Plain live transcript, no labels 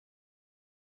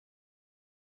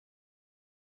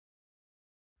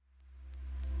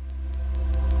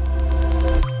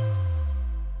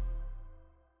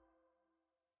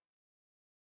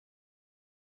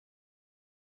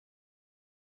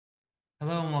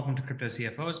Hello and welcome to Crypto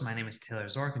CFOs. My name is Taylor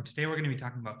Zork, and today we're going to be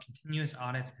talking about continuous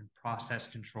audits and process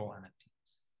control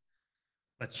NFTs.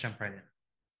 Let's jump right in.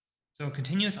 So, a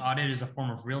continuous audit is a form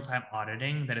of real-time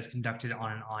auditing that is conducted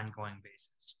on an ongoing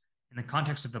basis. In the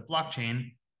context of the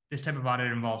blockchain, this type of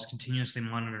audit involves continuously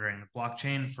monitoring the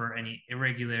blockchain for any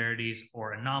irregularities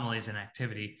or anomalies in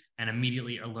activity and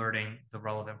immediately alerting the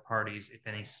relevant parties if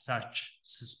any such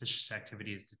suspicious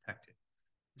activity is detected.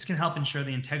 This can help ensure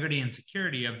the integrity and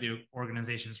security of the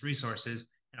organization's resources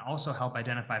and also help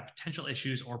identify potential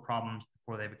issues or problems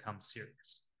before they become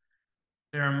serious.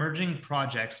 There are emerging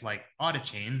projects like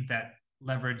Audit that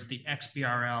leverage the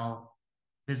XBRL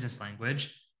business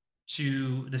language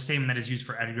to the same that is used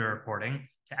for Edgar reporting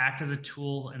to act as a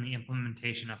tool in the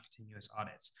implementation of continuous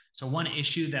audits. So one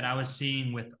issue that I was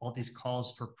seeing with all these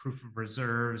calls for proof of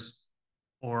reserves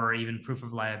or even proof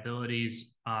of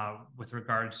liabilities with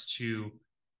regards to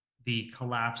the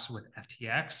collapse with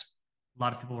FTX, a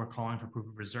lot of people were calling for proof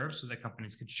of reserves so that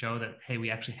companies could show that, hey,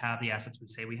 we actually have the assets we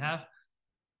say we have.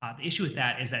 The issue with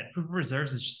that is that proof of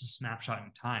reserves is just a snapshot in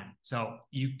time. So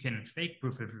you can fake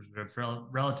proof of reserves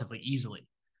relatively easily.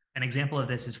 An example of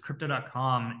this is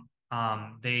crypto.com.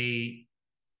 They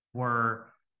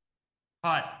were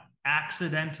caught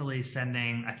accidentally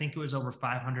sending, I think it was over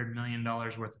 $500 million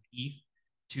worth of ETH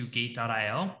to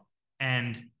gate.io.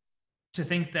 And to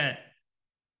think that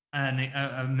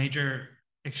a major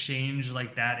exchange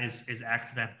like that is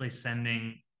accidentally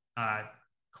sending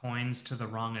coins to the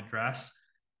wrong address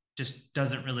just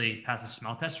doesn't really pass a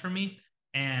smell test for me.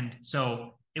 And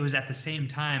so it was at the same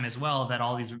time as well that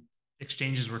all these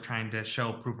exchanges were trying to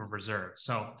show proof of reserve.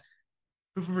 So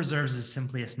proof of reserves is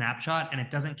simply a snapshot, and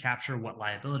it doesn't capture what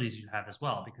liabilities you have as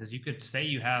well, because you could say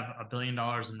you have $1 billion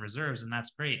in reserves, and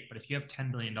that's great. But if you have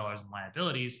 $10 billion in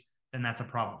liabilities, then that's a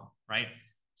problem, right?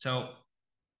 So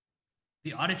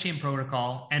the audit chain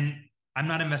protocol, and I'm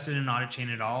not invested in audit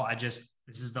chain at all. This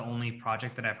is the only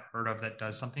project that I've heard of that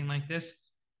does something like this.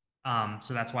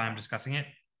 So that's why I'm discussing it.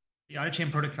 The audit chain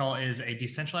protocol is a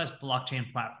decentralized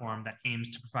blockchain platform that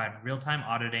aims to provide real-time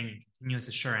auditing and continuous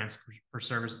assurance for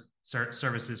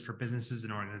services for businesses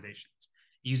and organizations.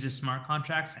 It uses smart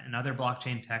contracts and other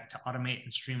blockchain tech to automate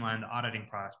and streamline the auditing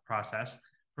process,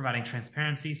 providing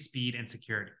transparency, speed, and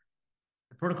security.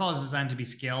 The protocol is designed to be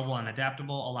scalable and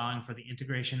adaptable, allowing for the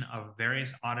integration of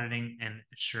various auditing and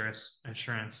assurance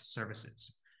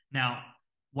services. Now,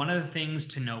 one of the things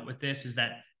to note with this is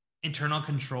that internal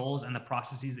controls and the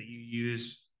processes that you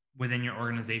use within your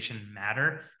organization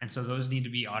matter. And so those need to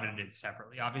be audited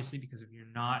separately, obviously, because if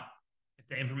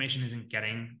the information isn't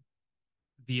getting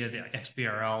via the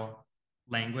XBRL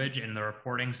language and the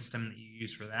reporting system that you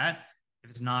use for that, if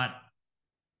it's not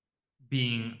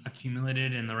being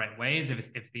accumulated in the right ways,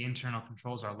 if the internal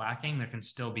controls are lacking, there can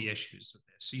still be issues with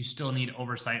this. So you still need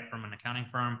oversight from an accounting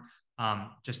firm,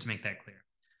 just to make that clear.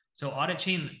 So Audit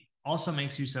Chain also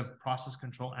makes use of process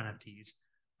control NFTs,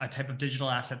 a type of digital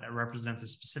asset that represents a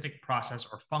specific process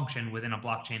or function within a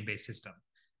blockchain-based system.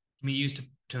 It can be used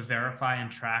to verify and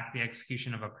track the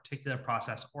execution of a particular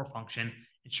process or function,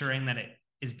 ensuring that it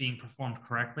is being performed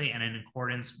correctly and in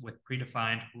accordance with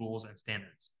predefined rules and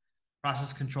standards.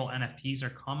 Process control NFTs are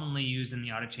commonly used in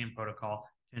the audit chain protocol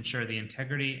to ensure the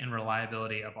integrity and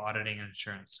reliability of auditing and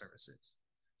insurance services.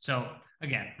 So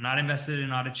again, I'm not invested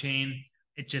in audit chain.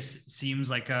 It just seems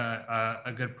like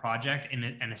a good project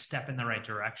and a step in the right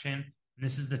direction. And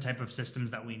this is the type of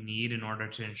systems that we need in order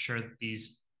to ensure that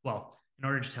in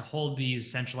order to hold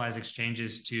these centralized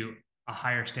exchanges to a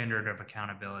higher standard of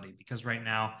accountability. Because right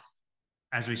now,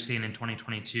 as we've seen in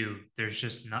 2022, there's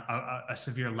just a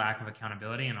severe lack of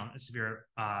accountability and a severe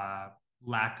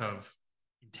lack of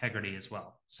integrity as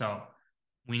well. So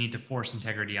we need to force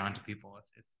integrity onto people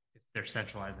if they're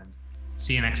centralized. And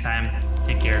see you next time.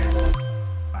 Take care.